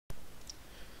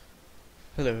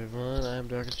Hello everyone, I'm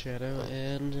Dark Shadow,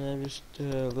 and I'm just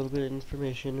a little bit of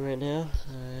information right now.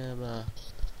 I am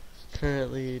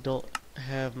currently don't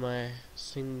have my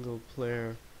single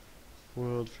player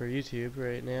world for YouTube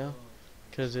right now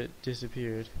because it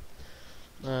disappeared.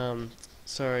 Um,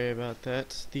 Sorry about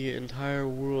that. The entire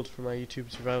world for my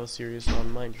YouTube survival series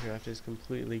on Minecraft is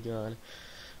completely gone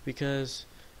because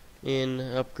in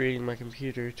upgrading my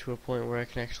computer to a point where I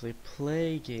can actually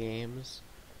play games,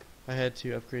 I had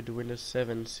to upgrade to Windows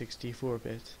 7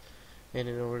 64-bit. And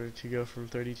in order to go from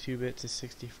 32-bit to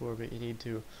 64-bit, you need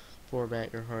to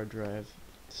format your hard drive.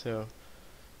 So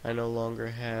I no longer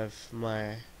have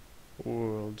my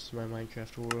worlds, my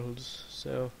Minecraft worlds.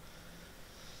 So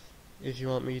if you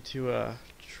want me to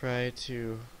try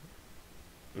to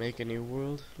make a new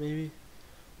world, maybe,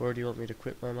 or do you want me to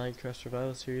quit my Minecraft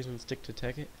survival series and stick to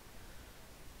Tekkit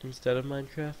instead of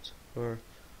Minecraft, or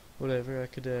whatever? I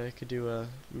could do a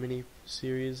mini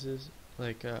series,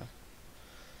 like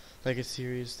like a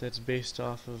series that's based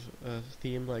off of a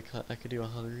theme, like I could do a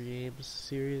Hunger Games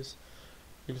series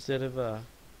instead of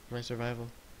my survival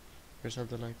or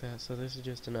something like that. So this is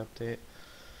just an update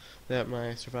that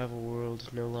my survival world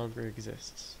no longer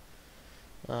exists.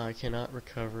 I cannot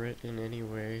recover it in any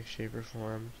way, shape, or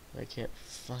form. I can't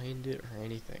find it or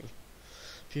anything.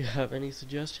 If you have any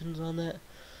suggestions on that,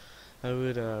 I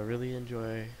would really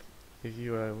enjoy if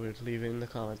you would leave it in the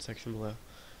comment section below.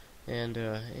 And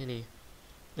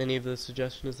any of the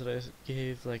suggestions that I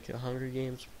gave, like a Hunger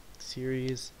Games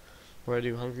series, where I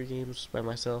do Hunger Games by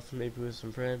myself, maybe with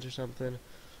some friends or something,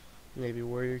 maybe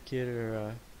Warrior Kid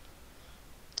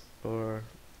or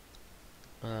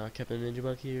Captain Ninja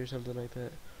Monkey or something like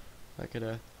that. I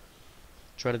could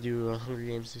try to do a Hunger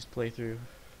Games just playthrough,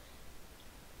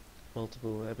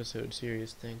 multiple episode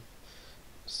series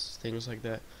things like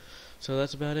that. So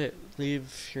that's about it.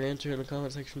 Leave your answer in the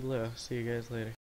comment section below. See you guys later.